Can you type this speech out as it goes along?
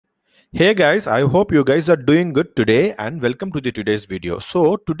Hey guys, I hope you guys are doing good today and welcome to the today's video.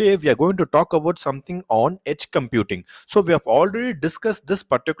 So today we are going to talk about something on edge computing. So we have already discussed this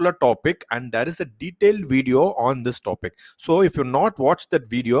particular topic and there is a detailed video on this topic. So if you not watched that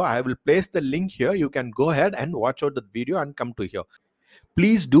video, I will place the link here. You can go ahead and watch out that video and come to here.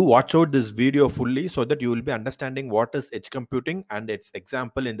 Please do watch out this video fully so that you will be understanding what is edge computing and its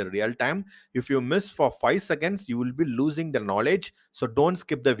example in the real time. If you miss for 5 seconds, you will be losing the knowledge. So don't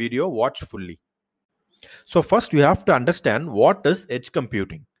skip the video, watch fully. So first you have to understand what is edge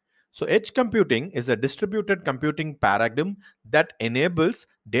computing. So edge computing is a distributed computing paradigm that enables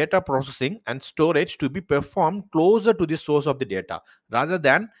data processing and storage to be performed closer to the source of the data rather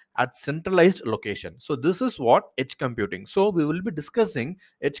than at centralized location. So this is what edge computing. So we will be discussing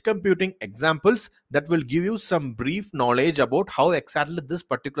edge computing examples that will give you some brief knowledge about how exactly this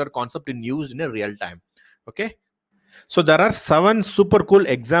particular concept is used in a real time. Okay. So there are 7 super cool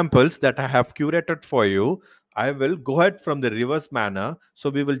examples that I have curated for you. I will go ahead from the reverse manner. So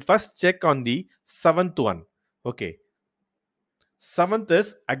we will first check on the 7th one. Okay. 7th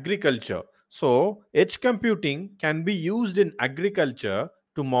is agriculture. So edge computing can be used in agriculture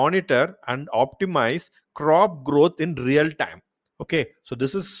to monitor and optimize crop growth in real time. Okay, so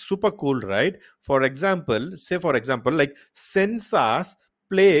this is super cool, right? For example, like sensors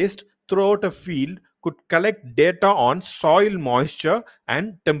placed throughout a field could collect data on soil moisture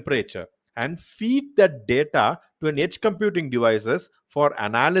and temperature and feed that data to an edge computing devices for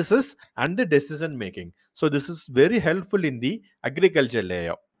analysis and the decision making. So this is very helpful in the agriculture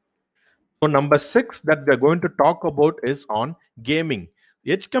layer. So number 6 that we are going to talk about is on gaming.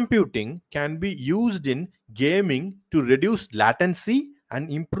 Edge computing can be used in gaming to reduce latency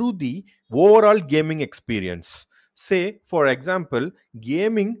and improve the overall gaming experience. Say, for example,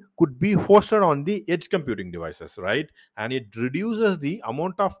 gaming could be hosted on the edge computing devices, right? And it reduces the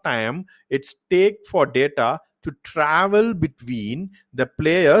amount of time it's take for data to travel between the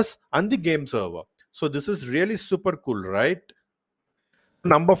players and the game server. So this is really super cool, right?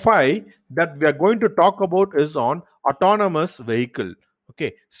 Number 5 that we are going to talk about is on autonomous vehicle.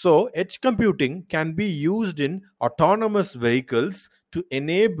 Okay, so edge computing can be used in autonomous vehicles to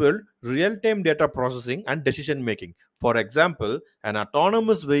enable real-time data processing and decision making. For example, an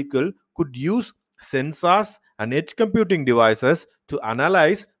autonomous vehicle could use sensors and edge computing devices to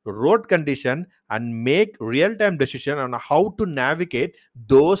analyze road condition and make real-time decision on how to navigate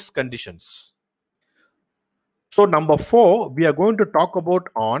those conditions. So number 4, we are going to talk about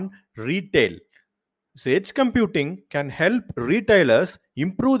on retail. So edge computing can help retailers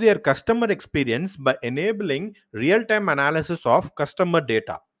improve their customer experience by enabling real-time analysis of customer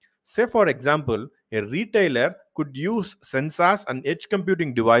data. Say for example, a retailer could use sensors and edge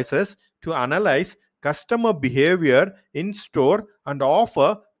computing devices to analyze customer behavior in store and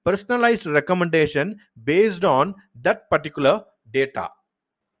offer personalized recommendation based on that particular data.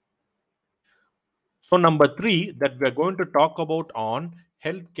 So number 3 that we are going to talk about on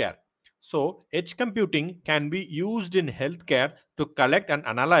healthcare. So edge computing can be used in healthcare to collect and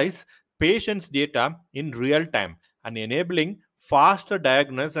analyze patients' data in real time and enabling faster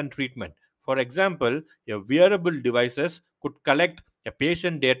diagnosis and treatment. For example, a wearable devices could collect a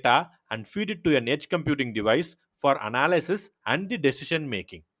patient data and feed it to an edge computing device for analysis and the decision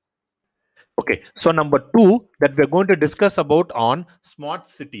making. Okay, so number 2 that we're going to discuss about on smart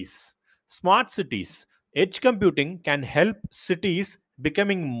cities. Smart cities. Edge computing can help cities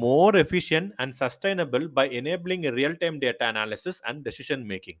becoming more efficient and sustainable by enabling a real-time data analysis and decision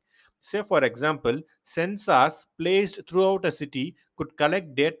making. Say for example, sensors placed throughout a city could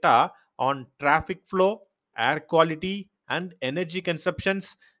collect data on traffic flow, air quality, and energy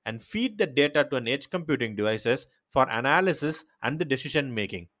consumptions and feed the data to an edge computing devices for analysis and the decision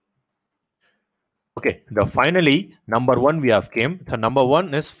making. Okay, the finally number 1 we have came. The number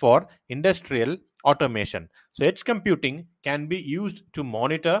 1 is for industrial automation. So edge computing can be used to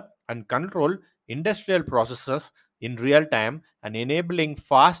monitor and control industrial processes in real time and enabling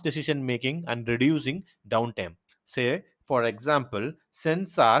fast decision making and reducing downtime. Say for example,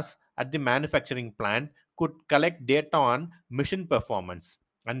 sensors at the manufacturing plant could collect data on machine performance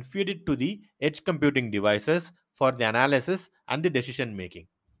and feed it to the edge computing devices for the analysis and the decision making.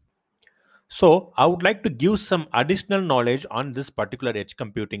 So I would like to give some additional knowledge on this particular edge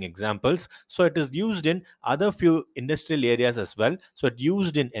computing examples. So it is used in other few industrial areas as well. So it's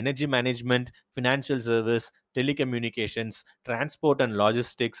used in energy management, financial service, telecommunications, transport and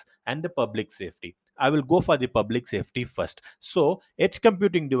logistics, and the public safety. I will go for the public safety first. So edge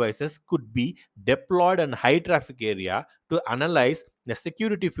computing devices could be deployed in high traffic area to analyze the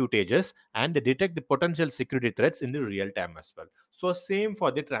security footages, and they detect the potential security threats in the real time as well. So same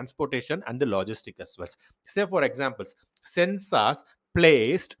for the transportation and the logistic as well. Say for examples, sensors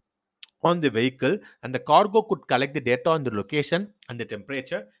placed on the vehicle and the cargo could collect the data on the location and the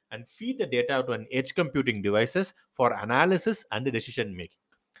temperature and feed the data to an edge computing devices for analysis and the decision making.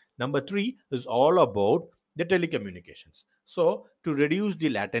 Number three is all about the telecommunications. So, to reduce the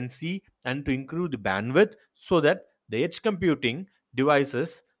latency and to improve the bandwidth, so that the edge computing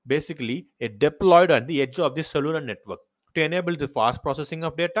devices basically are deployed on the edge of the cellular network to enable the fast processing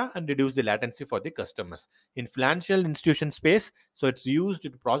of data and reduce the latency for the customers. In financial institution space, so it's used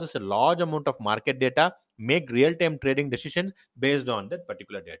to process a large amount of market data, make real-time trading decisions based on that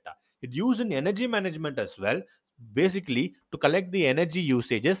particular data. It's used in energy management as well, basically to collect the energy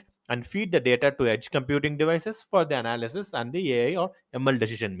usages and feed the data to edge computing devices for the analysis and the AI or ML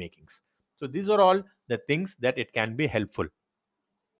decision makings. So these are all the things that it can be helpful.